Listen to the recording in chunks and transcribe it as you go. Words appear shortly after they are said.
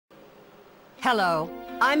Hello,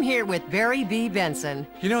 I'm here with Barry B. Benson.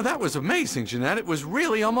 You know, that was amazing, Jeanette. It was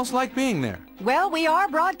really almost like being there. Well, we are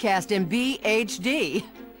broadcast in BHD.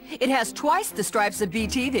 It has twice the stripes of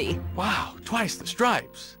BTV. Wow, twice the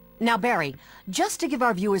stripes. Now, Barry, just to give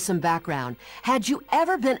our viewers some background, had you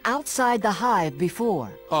ever been outside the hive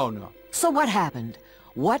before? Oh, no. So what happened?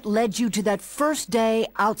 What led you to that first day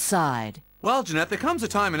outside? Well, Jeanette, there comes a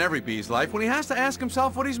time in every bee's life when he has to ask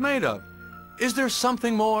himself what he's made of. Is there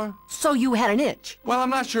something more? So you had an itch? Well,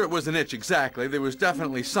 I'm not sure it was an itch exactly. There was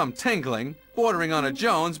definitely some tingling, bordering on a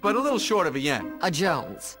Jones, but a little short of a yen. A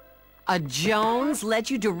Jones. A Jones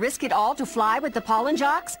led you to risk it all to fly with the pollen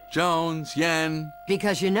jocks? Jones, yen.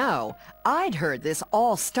 Because, you know, I'd heard this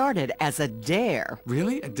all started as a dare.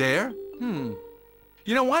 Really? A dare? You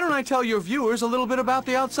know, why don't I tell your viewers a little bit about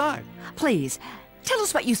the outside? Please, tell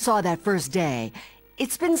us what you saw that first day.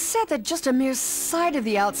 It's been said that just a mere sight of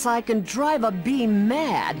the outside can drive a bee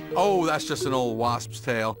mad. Oh, that's just an old wasp's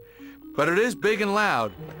tale. But it is big and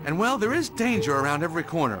loud. And, well, there is danger around every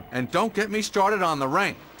corner. And don't get me started on the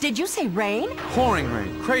rain. Did you say rain? Pouring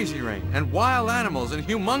rain, crazy rain, and wild animals, and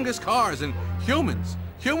humongous cars, and humans.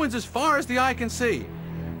 Humans as far as the eye can see.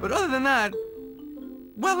 But other than that,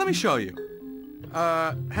 well, let me show you.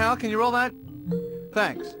 Hal, can you roll that?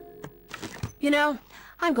 Thanks. You know,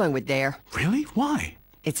 I'm going with dare. Really? Why?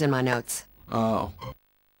 It's in my notes. Oh.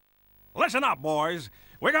 Listen up, boys.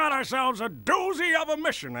 We got ourselves a doozy of a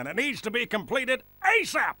mission, and it needs to be completed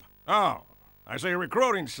ASAP. Oh, I see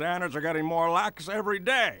recruiting standards are getting more lax every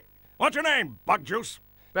day. What's your name, Bug Juice?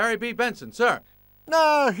 Barry B. Benson, sir.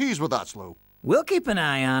 Nah, he's with us, Lou. We'll keep an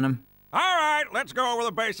eye on him. All right, let's go over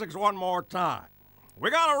the basics one more time.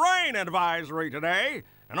 We got a rain advisory today,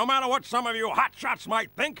 and no matter what some of you hotshots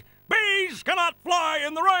might think, bees cannot fly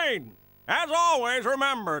in the rain. As always,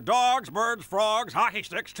 remember, dogs, birds, frogs, hockey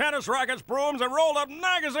sticks, tennis rackets, brooms, and rolled-up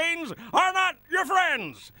magazines are not your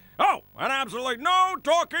friends. Oh, and absolutely no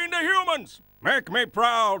talking to humans. Make me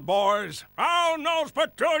proud, boys. Round-nosed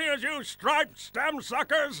petunias, you striped stem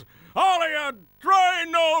suckers. All of you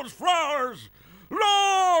dry-nosed flowers.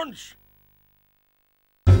 Launch!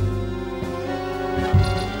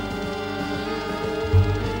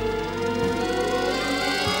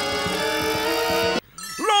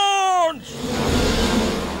 Launch!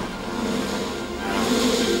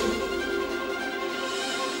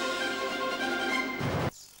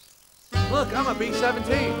 Look, I'm a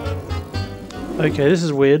B-17. Okay, this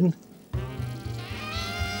is weird.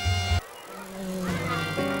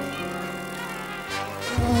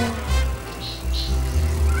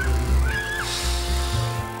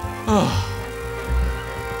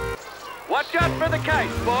 Watch out for the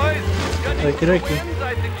kites, boys. Judging from the winds,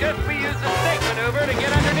 I suggest we use the snake maneuver to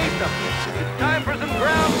get underneath them. It's time for some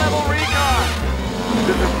ground level recon.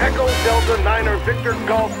 This is Echo Delta Niner Victor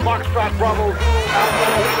Golf Foxtrot Bravo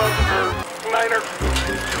Alpha Niner.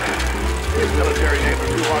 These military names are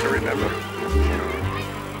too hard to remember.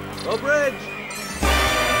 Go bridge.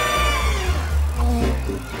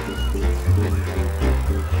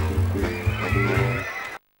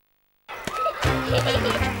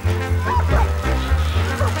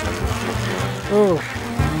 Oh.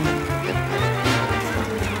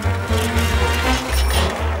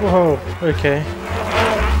 Whoa, okay.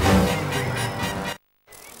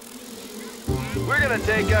 We're gonna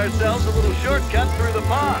take ourselves a little shortcut through the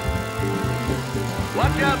pond.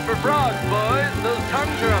 Watch out for frogs, boys. Those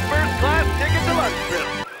tongues are a first-class ticket to lunch trip.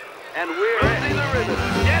 And we're see the ribbon.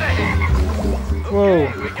 Get ahead. Okay, whoa.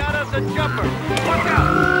 we got us a jumper. Watch out.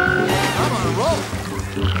 I'm on a roll.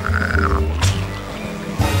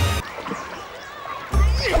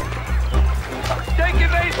 Take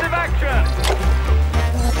evasive action.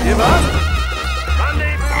 Give up?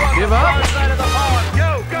 Rendezvous on Give the up? far side of the pond.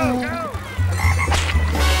 Go, go, go.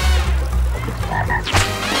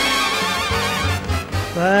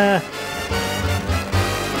 Ah.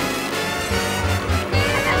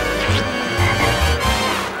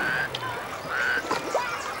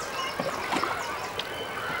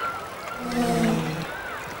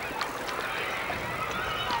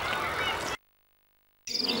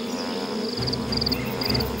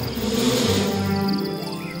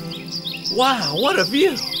 Wow, what a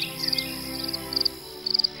view!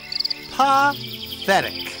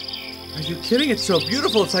 Pathetic. Are you kidding? It's so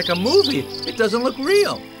beautiful. It's like a movie. It doesn't look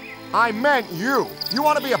real. I meant you. You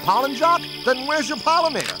want to be a pollen jock? Then where's your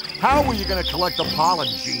pollinator? How were you going to collect the pollen,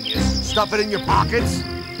 genius? Stuff it in your pockets?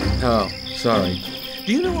 Oh, sorry.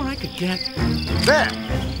 Do you know where I could get? There.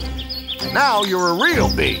 Now you're a real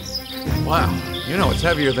bee. Wow, you know it's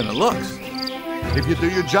heavier than it looks. If you do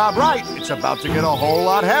your job right, it's about to get a whole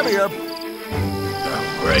lot heavier. Oh,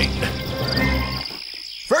 great.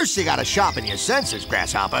 First, you gotta sharpen your senses,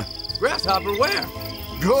 Grasshopper. Grasshopper, where?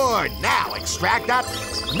 Good. Now, extract that.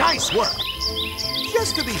 Nice work.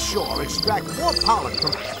 Just to be sure, extract more pollen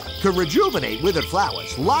from... To rejuvenate withered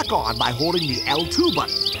flowers, lock on by holding the L2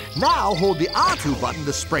 button. Now, hold the R2 button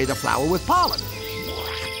to spray the flower with pollen.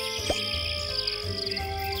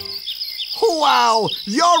 Wow,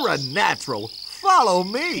 you're a natural. Follow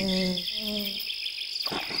me.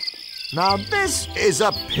 Now, this is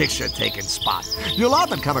a picture-taking spot. You'll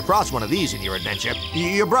often come across one of these in your adventure.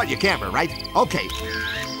 You brought your camera, right? Okay.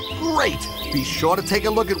 Great. Be sure to take a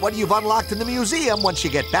look at what you've unlocked in the museum once you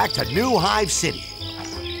get back to New Hive City.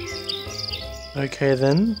 Okay,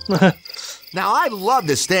 then. Now, I'd love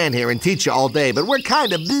to stand here and teach you all day, but we're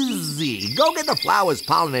kind of busy. Go get the flowers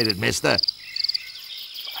pollinated, mister.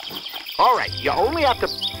 All right, you only have to...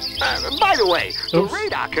 by the way, the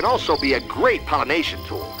radar can also be a great pollination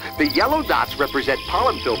tool. The yellow dots represent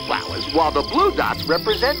pollen-filled flowers, while the blue dots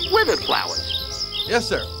represent withered flowers. Yes,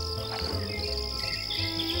 sir.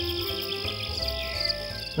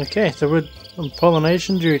 Okay, so we're on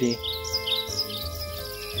pollination duty.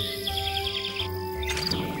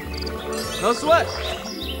 No sweat.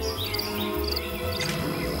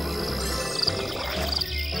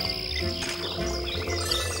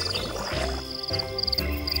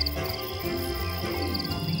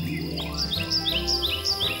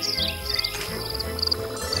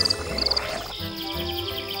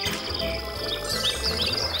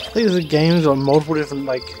 These are games with multiple different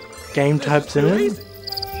game types in it.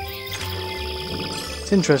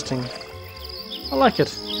 It's interesting. I like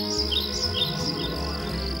it.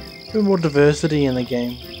 A bit more diversity in the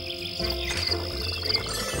game.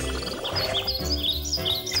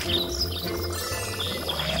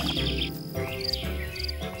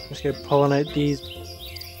 Let's go pollinate these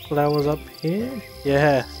flowers up here.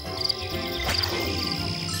 Yeah.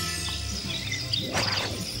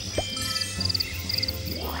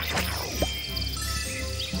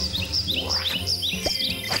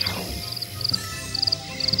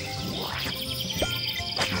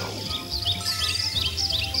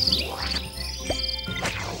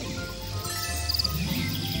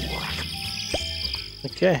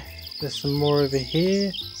 Okay, there's some more over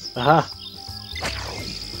here. Aha!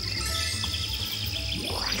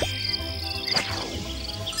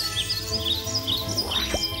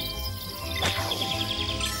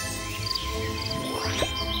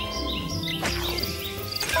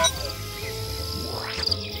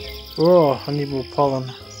 Oh, I need more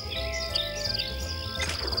pollen.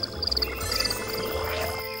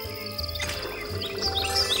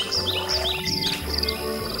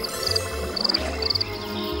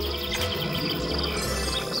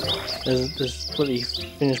 There's pretty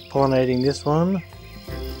finished pollinating this one.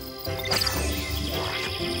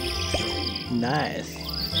 Nice.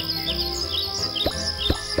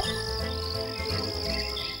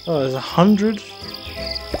 Oh, there's 100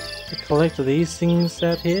 to collect these things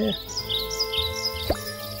out here.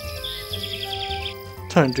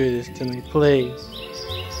 Don't do this to me, please.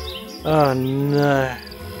 Oh no.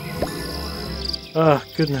 Oh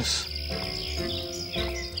goodness.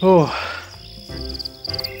 Oh.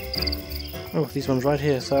 Oh, these ones right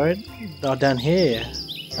here, sorry. Oh, down here.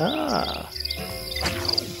 Ah.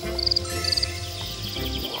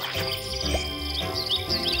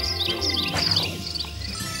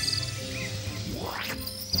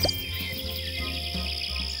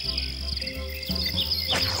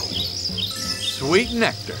 Sweet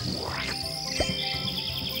nectar.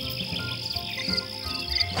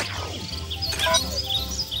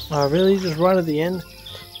 Oh, really? Just right at the end?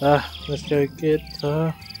 Let's go get...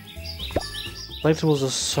 Collectibles are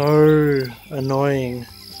so annoying.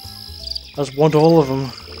 I just want all of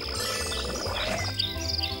them.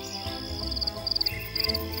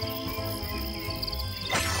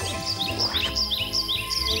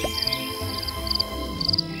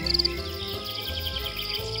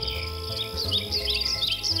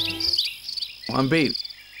 One beat.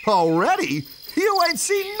 Already? You ain't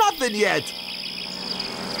seen nothing yet.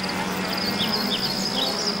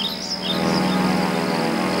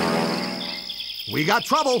 We got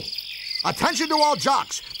trouble. Attention to all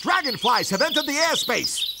jocks. Dragonflies have entered the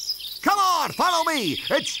airspace. Come on, follow me.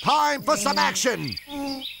 It's time for some action.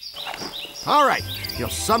 All right, you'll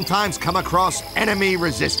sometimes come across enemy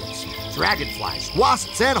resistance. Dragonflies,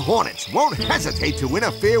 wasps, and hornets won't hesitate to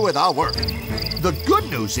interfere with our work. The good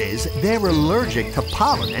news is they're allergic to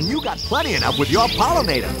pollen, and you got plenty enough with your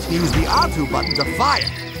pollinator. Use the R2 button to fire.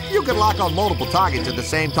 You can lock on multiple targets at the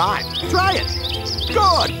same time. Try it.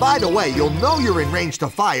 Good! By the way, you'll know you're in range to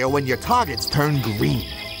fire when your targets turn green.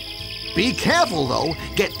 Be careful, though.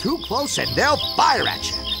 Get too close and they'll fire at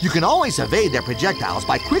you. You can always evade their projectiles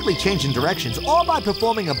by quickly changing directions or by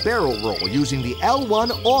performing a barrel roll using the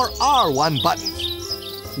L1 or R1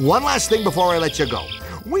 buttons. One last thing before I let you go.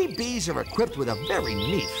 We bees are equipped with a very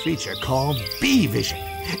neat feature called bee vision.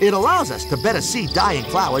 It allows us to better see dying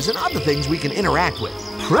flowers and other things we can interact with.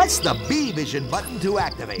 Press the bee vision button to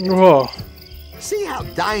activate it. Whoa. See how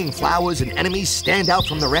dying flowers and enemies stand out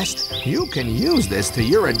from the rest? You can use this to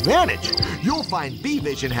your advantage. You'll find bee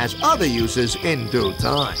vision has other uses in due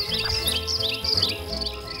time.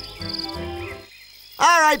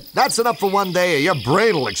 All right, that's enough for one day or your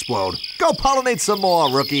brain will explode. Go pollinate some more,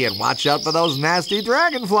 rookie, and watch out for those nasty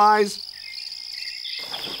dragonflies.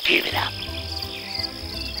 Give it up.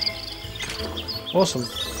 Awesome.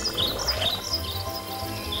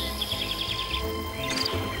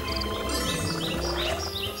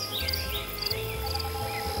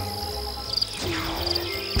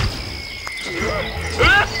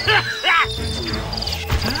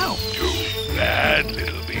 Ow. Too bad,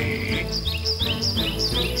 little bee.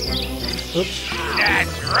 Oops.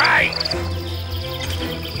 That's right.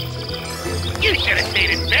 You should have stayed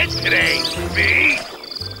in bed today, bee.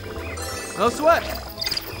 No sweat.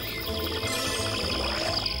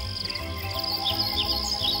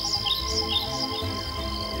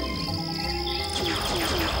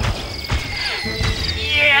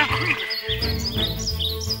 Yeah.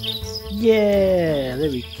 Yeah,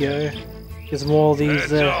 there we go. Get some more of these.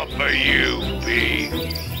 That's all for you, bee.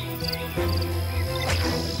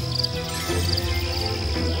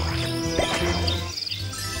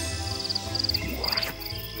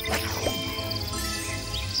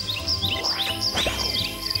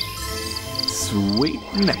 Sweet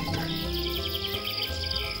nectar.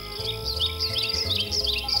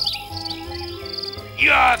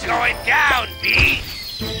 You're going down, bee.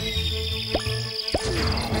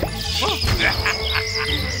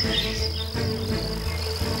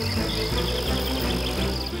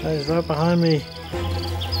 He's right behind me.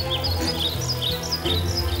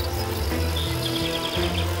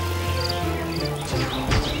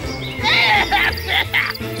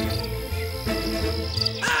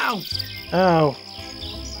 Ow! Ow.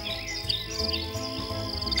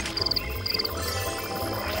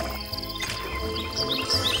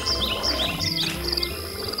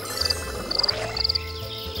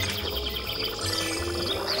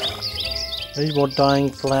 These more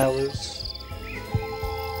dying flowers.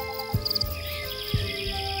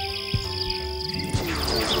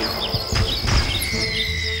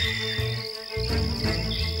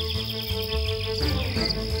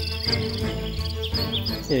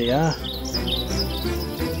 Here you are.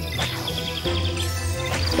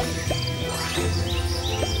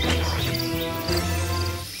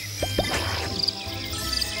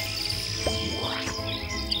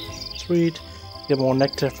 Sweet. Get more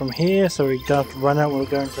nectar from here, so we don't have to run out when we're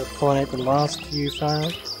going to pollinate the last few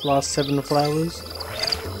flowers, last 7 flowers.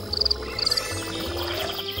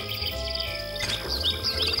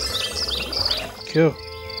 Cool.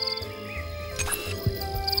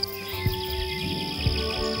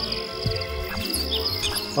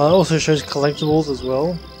 It also shows collectibles as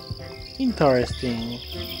well. Interesting.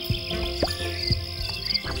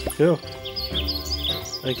 Cool.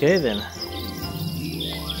 Okay then.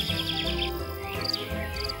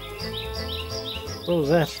 What was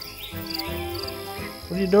that?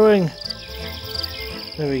 What are you doing?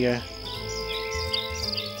 There we go.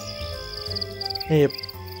 Here,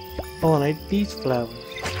 pollinate these flowers.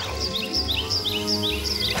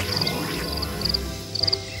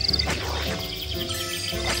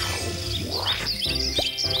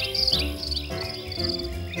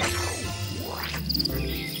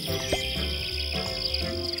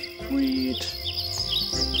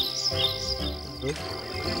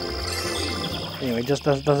 Anyway, just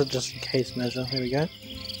does it just in case measure. Here we go.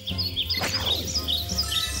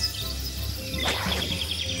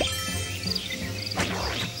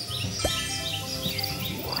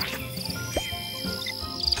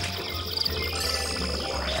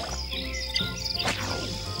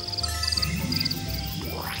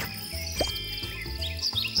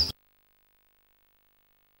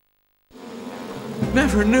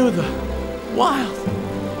 Never knew the wild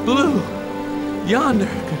blue yonder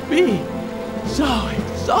could be so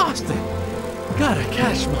exhausting. Gotta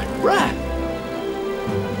catch my breath.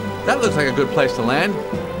 That looks like a good place to land.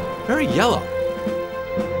 Very yellow.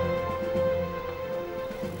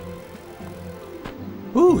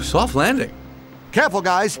 Ooh, soft landing. Careful,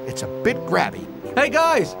 guys. It's a bit grabby. Hey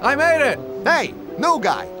guys, I made it. Hey, new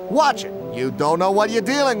guy, watch it. You don't know what you're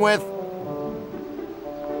dealing with.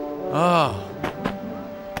 Oh.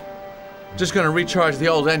 Just gonna recharge the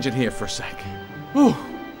old engine here for a sec. Whew.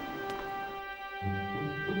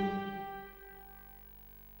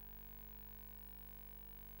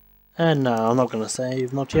 And no, I'm not gonna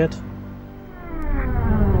save, not yet.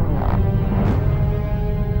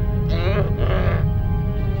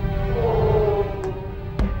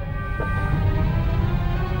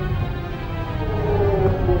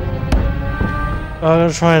 Oh, I'm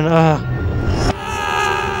gonna try and oh,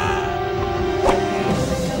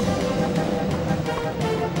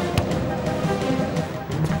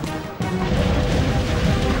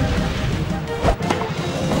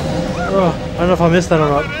 I don't know if I missed that or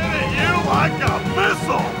not. You like a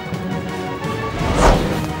missile!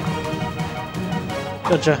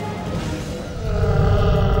 Gotcha.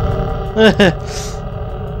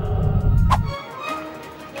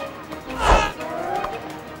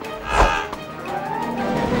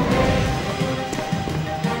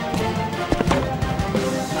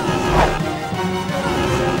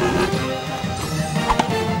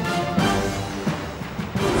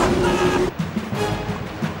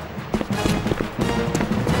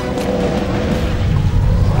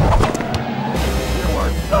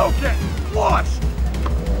 So getting flushed!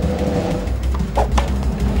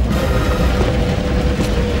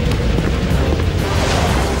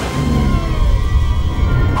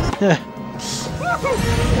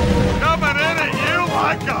 Coming in at you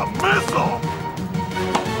like a missile!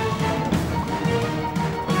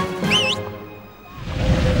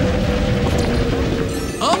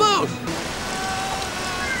 Almost!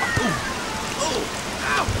 Ooh. Oh,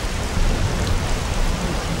 ow!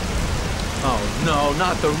 Oh no,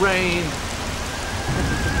 not the rain!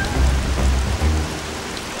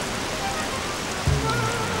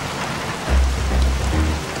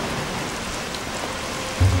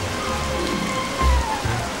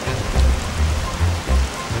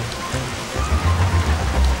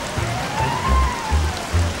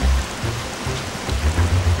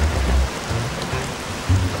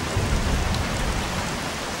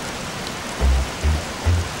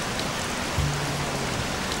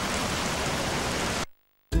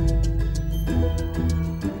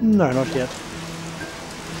 No, not yet.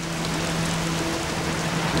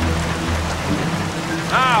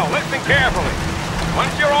 Now, listen carefully.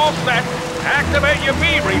 Once you're all set, activate your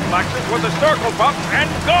beam reflexes with the circle button and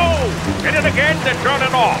go! Hit it again to turn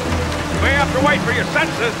it off. You may have to wait for your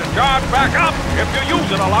senses to charge back up if you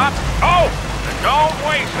use it a lot. Oh, and don't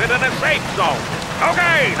waste it in a safe zone.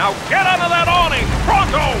 Okay, now get under that awning,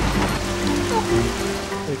 pronto!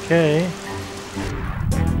 Okay.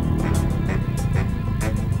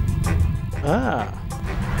 Ah.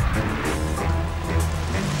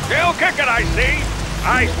 Still kicking, I see.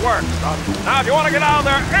 Nice work, son. Now, if you want to get out of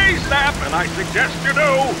there ASAP, and I suggest you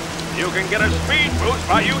do, you can get a speed boost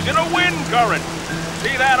by using a wind current.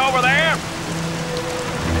 See that over there?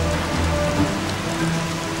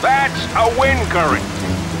 That's a wind current.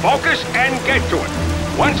 Focus and get to it.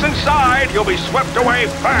 Once inside, you'll be swept away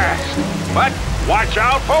fast. But watch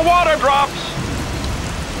out for water drops.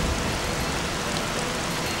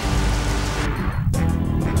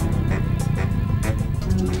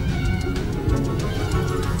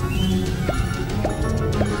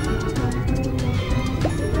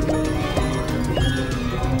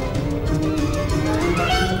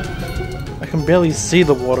 I can barely see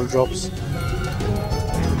the water drops.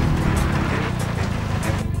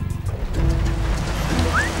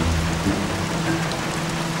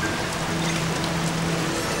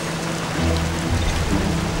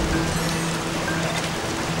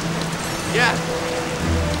 Yeah.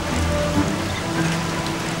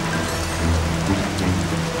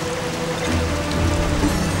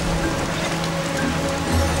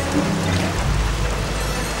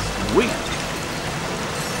 Sweet.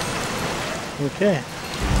 Okay.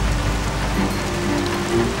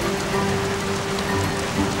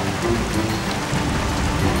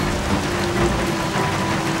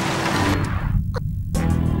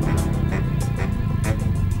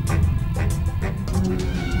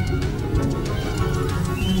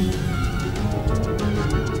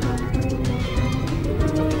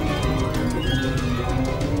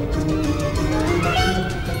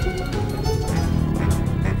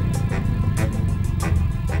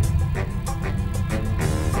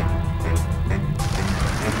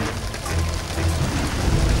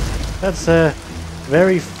 That's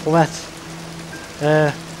very flat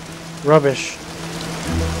rubbish.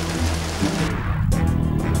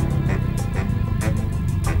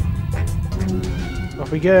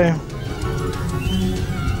 Off we go.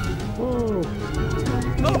 Whoa.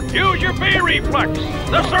 Use your B reflex.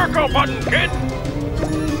 The circle button, kid.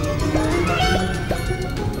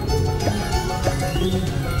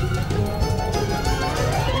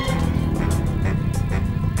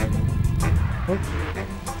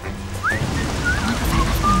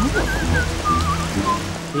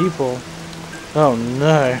 People. Oh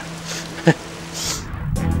no.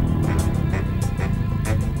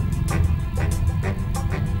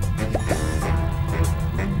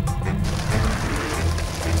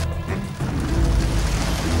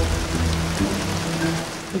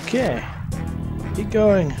 Okay. Keep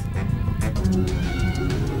going.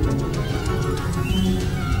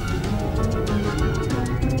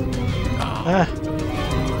 Ah.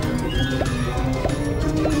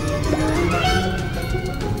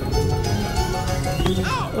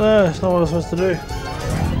 Oh, that's not what I was supposed to do.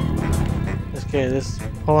 Okay, let's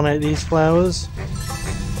pollinate these flowers.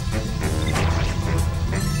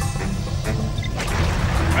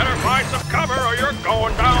 Better find some cover or you're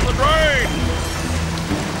going down the drain.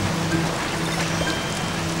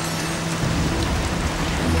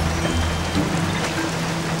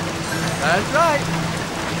 That's right.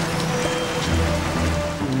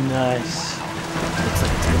 Nice.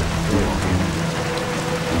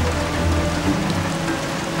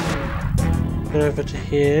 Get over to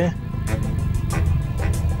here.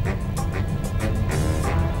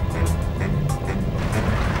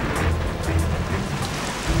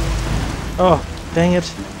 Oh, dang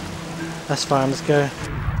it. That's fine, let's go.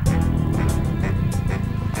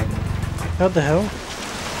 What the hell?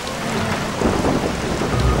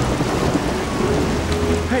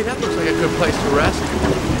 Hey, that looks like a good place to rest.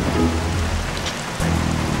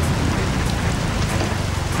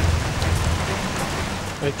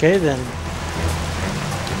 Okay then.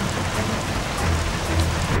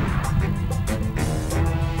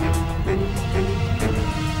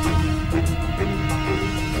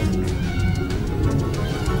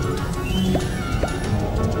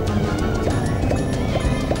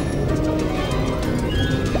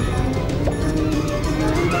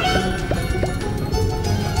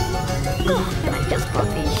 And I just bought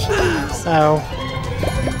these shoes. Ow.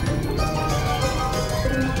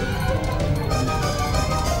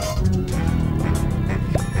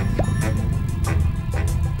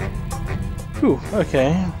 Whew,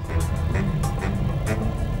 okay.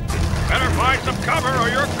 Better find some cover or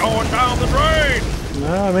you're going down the drain.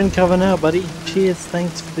 No, I'm in cover now, buddy. Cheers,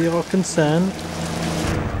 thanks for your concern.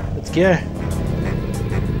 Let's go.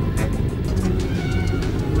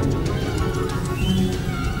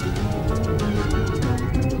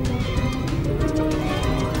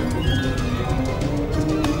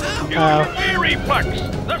 Ow. Reflex.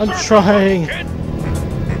 I'm trying. Kid.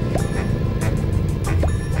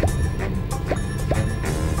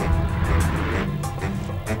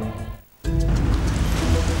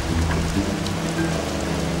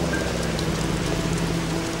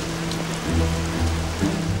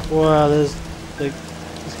 Wow, there's like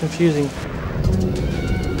it's confusing.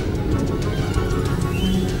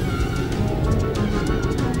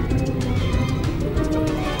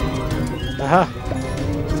 Aha.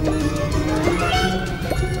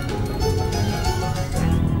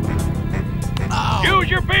 Use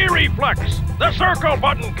your B reflex. The circle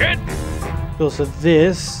button, kid. Cool, so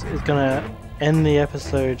this is gonna end the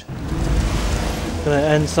episode. Gonna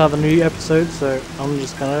end start the new episode, so I'm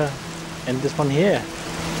just gonna end this one here.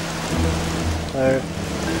 So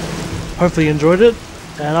hopefully you enjoyed it,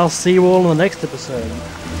 and I'll see you all in the next episode.